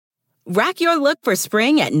Rack your look for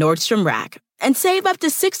spring at Nordstrom Rack and save up to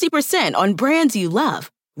 60% on brands you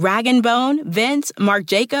love. Rag & Bone, Vince, Marc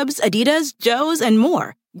Jacobs, Adidas, Joe's, and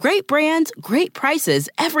more. Great brands, great prices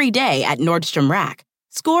every day at Nordstrom Rack.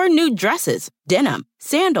 Score new dresses, denim,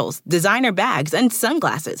 sandals, designer bags, and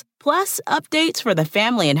sunglasses, plus updates for the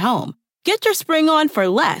family and home. Get your spring on for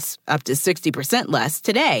less, up to 60% less,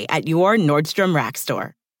 today at your Nordstrom Rack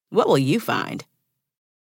store. What will you find?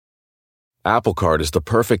 Apple Card is the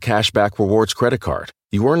perfect cashback rewards credit card.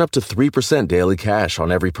 You earn up to 3% daily cash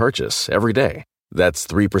on every purchase, every day. That's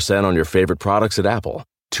 3% on your favorite products at Apple,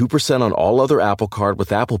 2% on all other Apple Card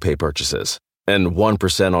with Apple Pay purchases, and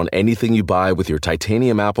 1% on anything you buy with your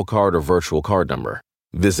titanium Apple Card or virtual card number.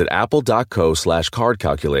 Visit apple.co/card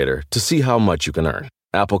calculator to see how much you can earn.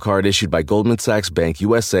 Apple Card issued by Goldman Sachs Bank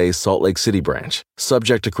USA, Salt Lake City branch.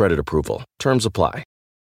 Subject to credit approval. Terms apply.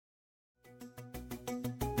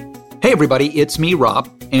 Hey everybody, it's me, Rob,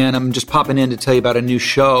 and I'm just popping in to tell you about a new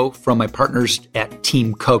show from my partners at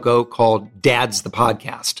Team Coco called Dad's the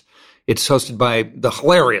Podcast. It's hosted by the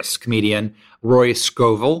hilarious comedian Roy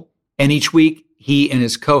Scovel, and each week he and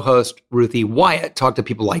his co-host Ruthie Wyatt talk to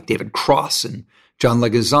people like David Cross and John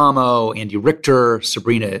Leguizamo, Andy Richter,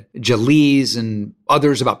 Sabrina Jalise, and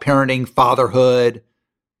others about parenting, fatherhood,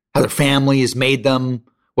 how their family has made them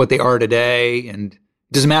what they are today. And it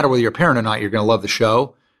doesn't matter whether you're a parent or not, you're going to love the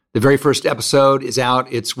show. The very first episode is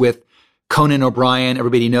out. It's with Conan O'Brien.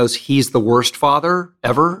 Everybody knows he's the worst father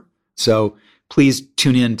ever. So please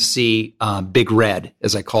tune in to see Big Red,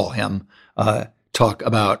 as I call him, talk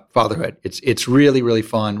about fatherhood. It's really, really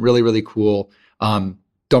fun, really, really cool.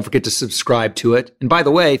 Don't forget to subscribe to it. And by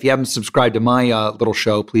the way, if you haven't subscribed to my little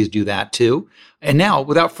show, please do that too. And now,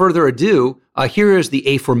 without further ado, here is the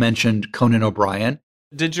aforementioned Conan O'Brien.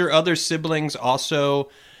 Did your other siblings also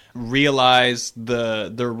realize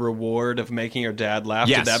the reward of making your dad laugh?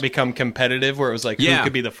 Yes. Did that become competitive where it was like, Yeah. who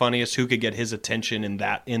could be the funniest, who could get his attention in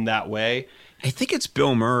that way? I think it's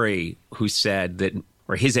Bill Murray who said that,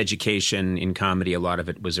 or his education in comedy, a lot of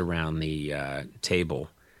it was around the table.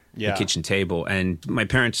 Yeah. The kitchen table. And my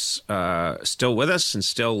parents still with us and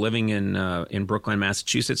still living in Brookline,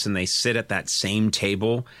 Massachusetts, and they sit at that same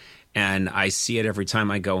table. And I see it every time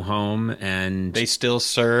I go home. And They still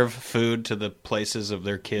serve food to the places of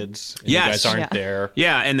their kids. And Yes. You guys aren't Yeah. there.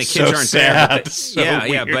 yeah, and the kids So aren't sad. there. But So yeah,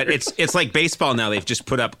 weird. but it's like baseball now. They've just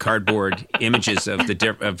put up cardboard images of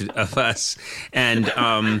of us, and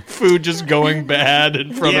Food just going bad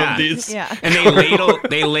in front Yeah. of these. Yeah. and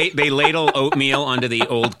they ladle oatmeal onto the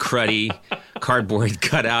old cruddy cardboard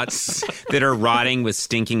cutouts that are rotting with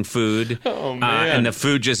stinking food. Oh, man. And the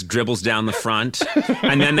food just dribbles down the front.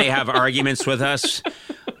 And then they have arguments with us,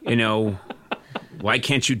 why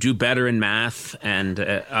can't you do better in math? And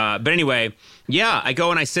but anyway, yeah, I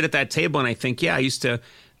go and I sit at that table and I think,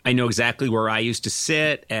 I know exactly where I used to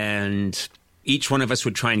sit, and each one of us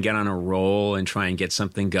would try and get on a roll and try and get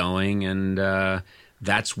something going, and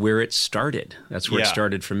that's where it started. That's where it Yeah.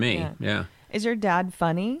 started for me. Yeah. Is your dad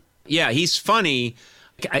funny? Yeah, he's funny.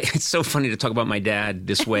 It's so funny to talk about my dad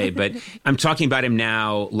this way, but I'm talking about him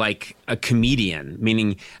now like a comedian,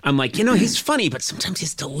 meaning I'm like, he's funny, but sometimes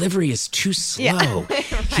his delivery is too slow. Yeah.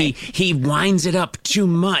 He winds it up too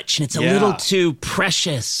much, and it's a Yeah. little too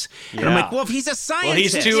precious. And I'm Yeah. like, well, if he's a Well,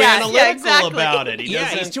 scientist. he's too Yeah, analytical exactly. about it.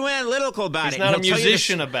 He's too analytical about He's it. not a And he'll tell you this-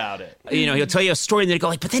 musician about it. He'll tell you a story, and then he'll go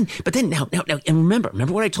like, but then now, and remember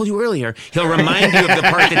what I told you earlier. He'll remind you of the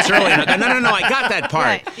part that's early, and I'll go, no, I got that part.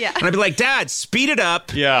 Right, yeah. And I'd be like, Dad, speed it up.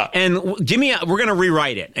 Yeah. And we're going to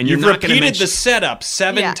rewrite it, and You've you're not going to repeated mention the setup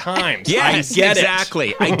 7 Yeah. times. Yes, I get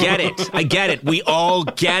exactly. I get it. We all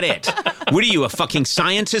get it. What are you, a fucking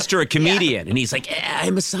scientist or a comedian? And he's like,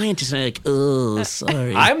 I'm a scientist. And I'm like, oh,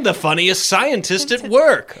 sorry. I'm the funniest scientist at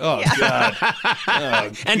work. Oh, God.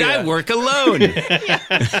 and I work alone.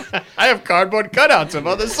 I have cardboard cutouts of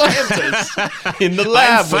other scientists in the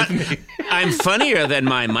lab with me. I'm funnier than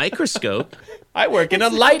my microscope. I work in a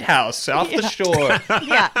lighthouse off the shore.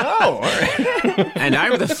 Yeah. Oh, all right. And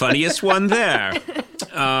I'm the funniest one there.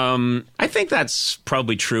 I think that's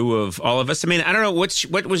probably true of all of us. I mean, I don't know,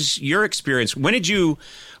 what was your experience? When did you,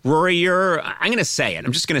 Rory, I'm going to say it.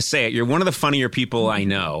 I'm just going to say it. You're one of the funnier people I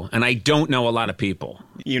know, and I don't know a lot of people.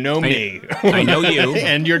 You know me. I know you.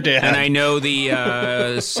 And your dad. And I know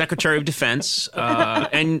the Secretary of Defense.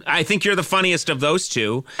 And I think you're the funniest of those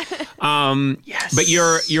two. Yes. But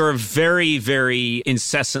you're a very, very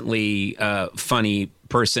incessantly funny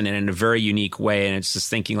person and in a very unique way. And it's just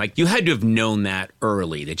thinking like you had to have known that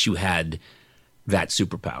early, that you had that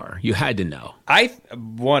superpower. You had to know. I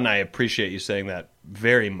appreciate you saying that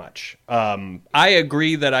very much. I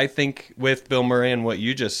agree that I think with Bill Murray and what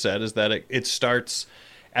you just said is that it starts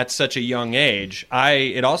at such a young age.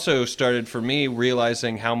 It also started for me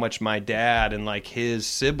realizing how much my dad and like his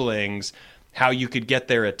siblings, how you could get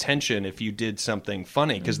their attention if you did something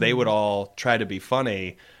funny, because they would all try to be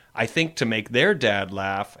funny, I think, to make their dad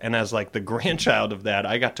laugh. And as like the grandchild of that,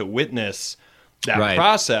 I got to witness that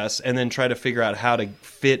process and then try to figure out how to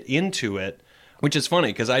fit into it, which is funny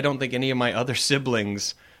because I don't think any of my other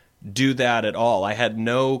siblings do that at all. I had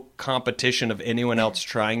no competition of anyone else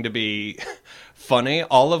trying to be funny.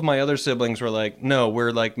 All of my other siblings were like, no,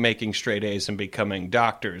 we're like making straight A's and becoming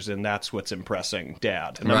doctors, and that's what's impressing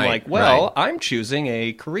Dad. And I'm like, well, I'm choosing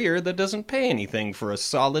a career that doesn't pay anything for a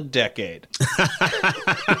solid decade.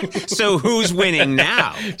 So who's winning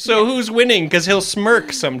now? So who's winning? Because he'll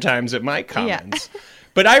smirk sometimes at my comments. Yeah.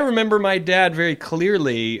 But I remember my dad very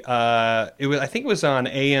clearly. I think it was on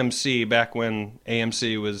AMC back when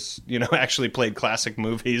AMC was, actually played classic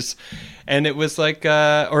movies, and it was like,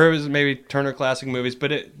 or it was maybe Turner Classic Movies.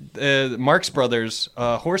 But Marx Brothers,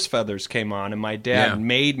 Horse Feathers came on, and my dad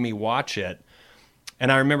made me watch it.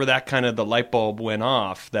 And I remember that kind of the light bulb went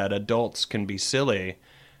off that adults can be silly.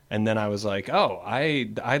 And then I was like, oh, I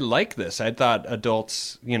like this. I thought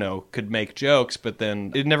adults, could make jokes, but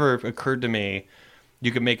then it never occurred to me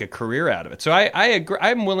you could make a career out of it. So I agree.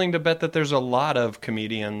 I'm willing to bet that there's a lot of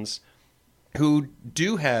comedians who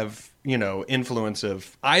do have, influence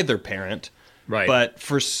of either parent. Right. But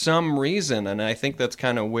for some reason, and I think that's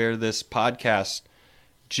kind of where this podcast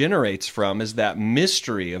generates from, is that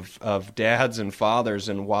mystery of dads and fathers,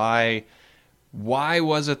 and why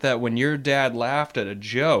was it that when your dad laughed at a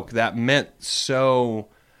joke, that meant so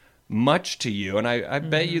much to you? And I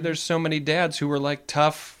bet you there's so many dads who were like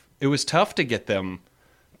tough. It was tough to get them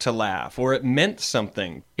to laugh, or it meant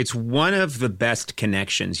something. It's one of the best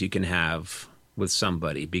connections you can have with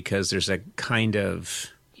somebody, because there's a kind of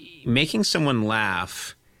making someone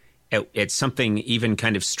laugh at something even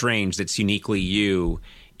kind of strange that's uniquely you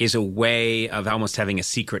is a way of almost having a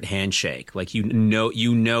secret handshake. Like, you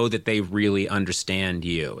know that they really understand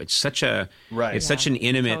you. It's such a such an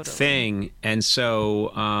intimate thing. And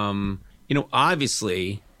so,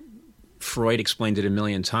 obviously Freud explained it a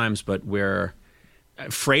million times, but we're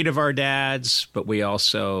afraid of our dads, but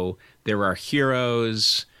they're our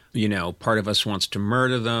heroes. Part of us wants to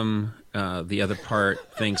murder them. The other part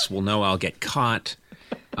thinks, well, no, I'll get caught.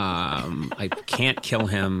 I can't kill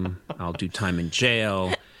him. I'll do time in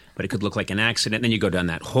jail. But it could look like an accident. Then you go down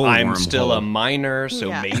that whole I'm still a minor,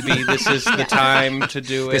 so maybe this is the time to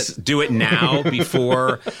do it. Do it now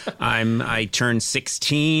before I turn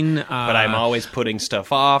 16. But I'm always putting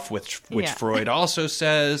stuff off, which Freud also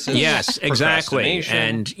says is yes, exactly.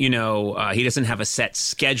 And, he doesn't have a set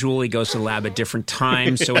schedule. He goes to the lab at different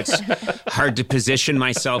times, so it's hard to position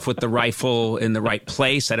myself with the rifle in the right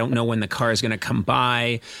place. I don't know when the car is going to come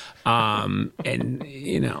by. The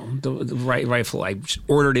rifle, I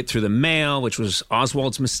ordered it through the mail, which was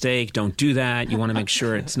Oswald's mistake. Don't do that. You want to make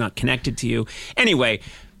sure it's not connected to you. Anyway,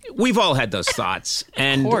 we've all had those thoughts,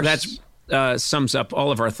 and that's sums up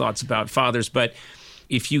all of our thoughts about fathers. But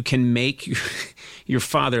if you can make your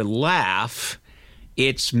father laugh,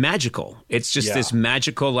 it's magical. It's just this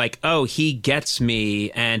magical, like, oh, he gets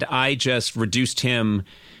me, and I just reduced him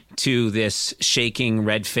to this shaking,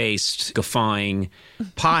 red-faced, guffawing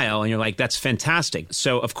pile, and you're like, that's fantastic.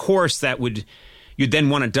 So, of course, you'd then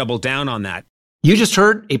want to double down on that. You just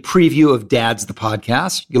heard a preview of Dad's the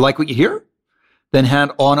Podcast. You like what you hear? Then head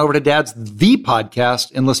on over to Dad's the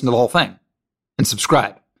Podcast and listen to the whole thing. And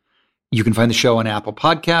subscribe. You can find the show on Apple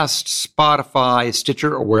Podcasts, Spotify,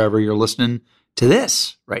 Stitcher, or wherever you're listening to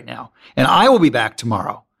this right now. And I will be back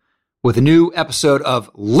tomorrow with a new episode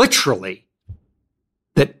of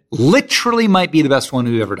Literally might be the best one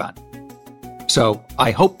we've ever done. So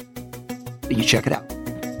I hope that you check it out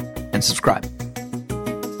and subscribe.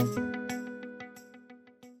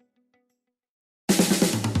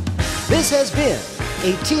 This has been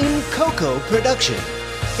a Team Coco production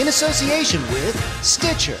in association with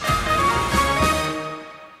Stitcher.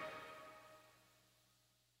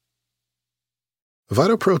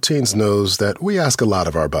 Vital Proteins knows that we ask a lot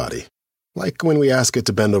of our body. Like when we ask it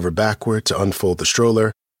to bend over backward to unfold the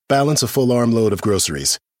stroller, balance a full arm load of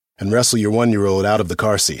groceries, and wrestle your 1-year-old out of the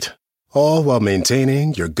car seat, all while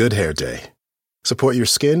maintaining your good hair day. Support your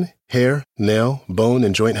skin, hair, nail, bone,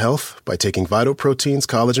 and joint health by taking Vital Proteins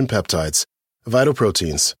collagen peptides. Vital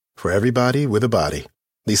Proteins, for everybody with a body.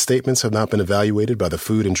 These statements have not been evaluated by the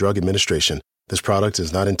Food and Drug Administration. This product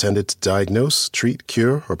is not intended to diagnose, treat,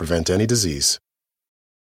 cure, or prevent any disease.